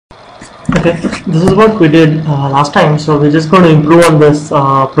Okay, this is what we did last time, so we're just going to improve on this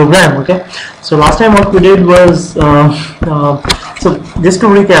program. Okay, so last time what we did was so just to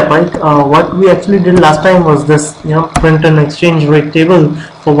recap, right, what we actually did last time was this, print an exchange rate table.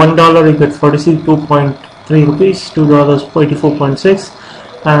 For $1 you get 42.3 rupees, $2 44.6,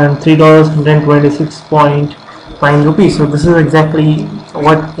 and $3 126.9 rupees. So this is exactly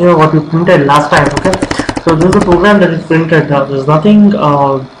what what we printed last time. Okay, so this is a program that is printed. There's nothing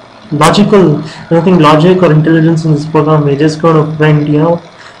logic or intelligence in this program. We're just going to print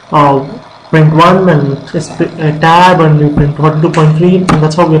print one and a tab, and we print 42.3, and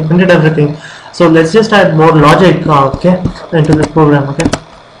that's how we have printed everything. So let's just add more logic into this program. Okay,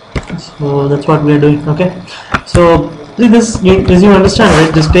 so that's what we are doing. Okay, so this, as you understand,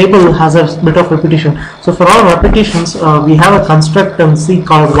 right, this table has a bit of repetition. So for all repetitions, we have a construct in C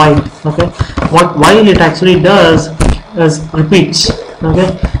called while. Okay, what while it actually does is repeats.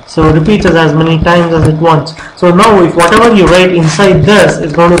 Okay, so it repeats as many times as it wants. So now if whatever you write inside this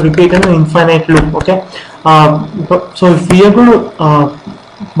is going to repeat in an infinite loop. Okay, so if we are going to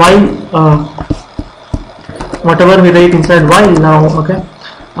while whatever we write inside while now, okay,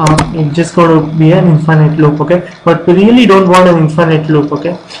 it's just going to be an infinite loop. Okay, but we really don't want an infinite loop.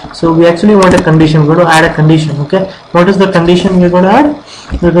 Okay, so we actually want a condition. We're going to add a condition. Okay, what is the condition we're going to add?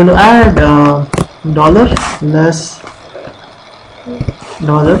 We're going to add dollar less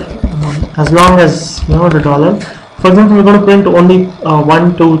dollar, as long as the dollar. For example, we're going to print only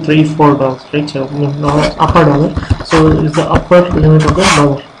 1, 2, 3, 4 dollars, right? So upper dollar, so is the upper limit of the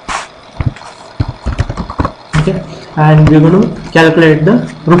dollar. Okay, and we're going to calculate the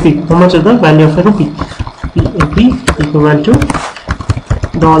rupee. How much is the value of a rupee? Rupee equivalent to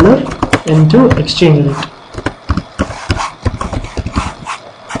dollar into exchange rate.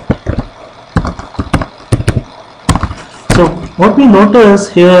 So what we notice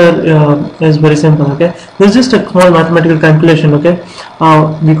here is very simple. Okay, this is just a small mathematical calculation. Okay,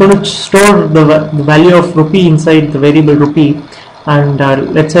 we're going to store the value of rupee inside the variable rupee, and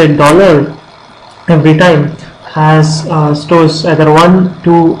let's say dollar every time has stores either 1,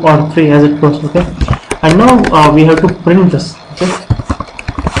 2, or 3 as it goes. Okay, and now we have to print this. Okay,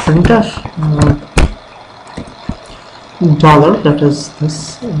 printf dollar, that is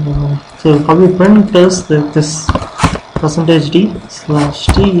this. So how we print this percentage d slash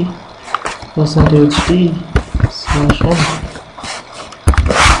t percentage d slash n.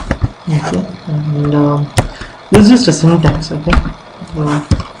 Okay, and this is just a syntax. Okay,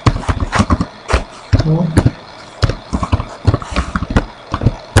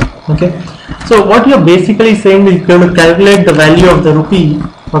 okay, so what you're basically saying is you're going to calculate the value of the rupee,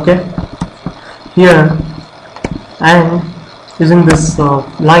 okay, here, and using this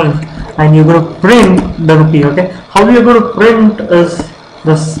line, and you're going to print the rupee. Okay, how you're going to print is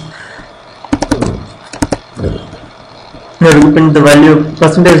this. You're going to print the value.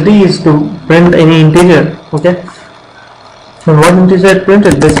 Percentage d is to print any integer. Okay, and what integer it prints?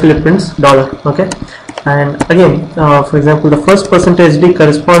 It basically prints dollar. Okay, and again, for example, the first percentage d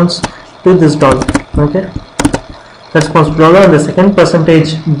corresponds to this dollar. Okay, corresponds to dollar, and the second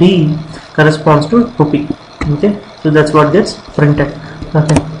percentage d corresponds to rupee. Okay, so that's what gets printed.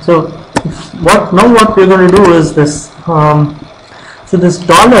 Okay, so what we're going to do is this. So this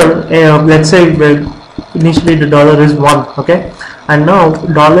dollar, let's say initially the dollar is 1. Okay, and now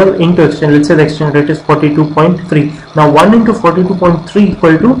dollar into exchange, let's say the exchange rate is 42.3. now 1 into 42.3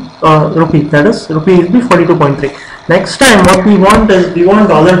 equal to rupee, that is rupee will be 42.3. next time what we want is we want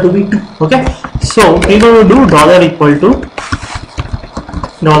dollar to be 2. Okay, so we're going to do dollar equal to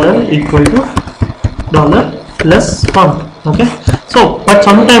dollar plus 1. Okay, so but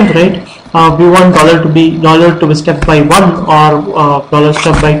sometimes, right, we want dollar to be step by 1 or dollar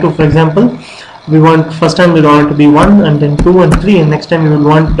step by 2. For example, we want first time the dollar to be 1, and then 2 and 3, and next time we will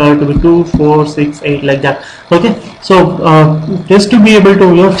want dollar to be 2, 4, 6, 8, like that. Okay, so just to be able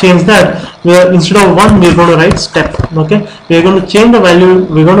to change that, instead of 1 we are going to write step. Okay, we are going to change the value,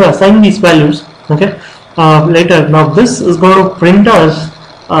 we are going to assign these values. Okay, later. Now this is going to print us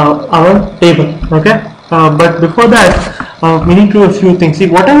our table. Okay, but before that we need to do a few things. See,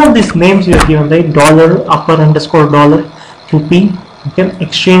 whatever these names you have given, right, dollar, upper underscore dollar, rupee, okay,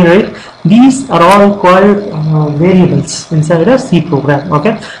 exchange rate, these are all called variables inside a C program.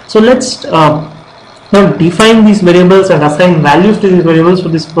 Okay, so let's now define these variables and assign values to these variables, so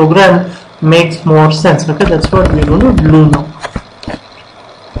this program makes more sense. Okay, that's what we're going to do now.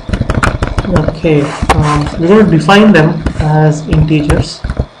 Okay, we're going to define them as integers.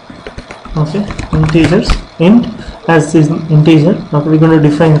 Okay, integers, int as is integer. Now we're going to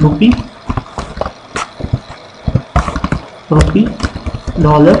define rupee,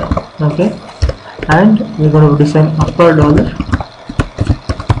 dollar, okay, and we're going to define upper dollar,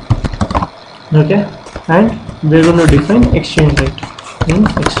 okay, and we're going to define exchange rate in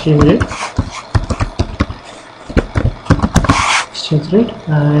exchange rate,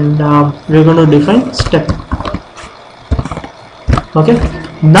 and we're going to define step. Okay,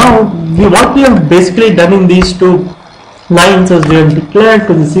 now what we have basically done in these two lines is we have declared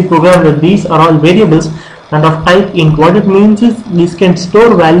to the C program that these are all variables and of type int. What it means is these can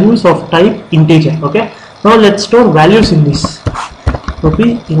store values of type integer. Okay, now let's store values in this.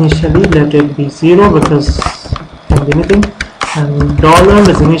 Rupee, initially let it be 0 because it can be anything, and dollar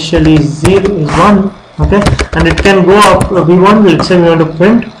is initially 0 is 1, okay, and it can go up. We want, let's say we want to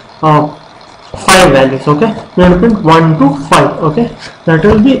print 5 values, okay, we want to print 1 to 5, okay, that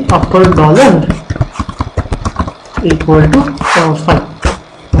will be upper dollar equal to 5,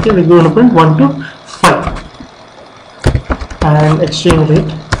 okay, we're going to print 1 to 5, and exchange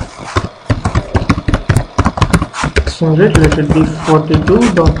rate let it be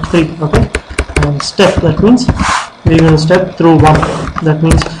 42.3, okay, and step, that means we're going to step through 1, that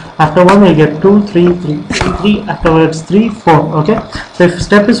means after 1 we get 2, 3, 3, afterwards 3, 4, okay, so if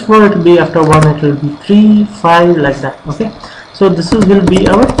step is 4 it will be after 1 it will be 3, 5, like that, okay. So this will be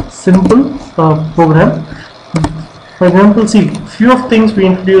our simple program. For example, see, few of things we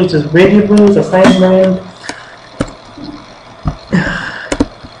introduced is variables, assignment,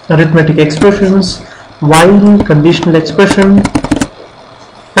 arithmetic expressions, while, conditional expression,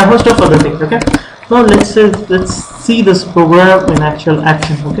 a host of other things, okay. Now let's see this program in actual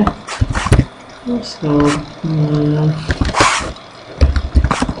action, okay. So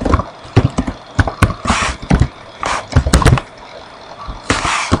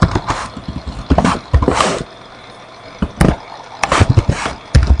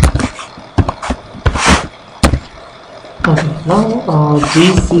okay, now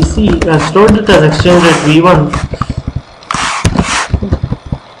GCC stored it as exchange rate V1.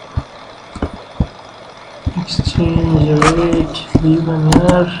 Exchange rate V1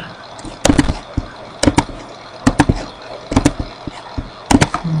 here.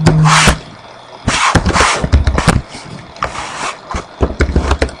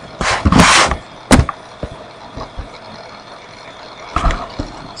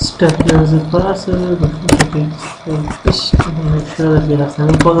 Step is a process. Okay, so just to make sure that we have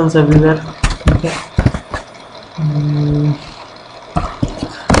semicolons everywhere. Okay.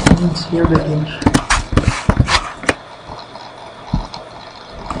 Let's here it here.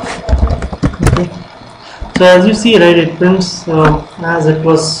 Okay. So as you see, right, it prints as it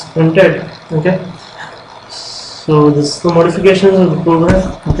was printed. Okay. So this is the modifications of the program.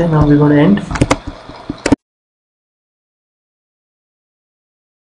 Okay. Now we're going to end.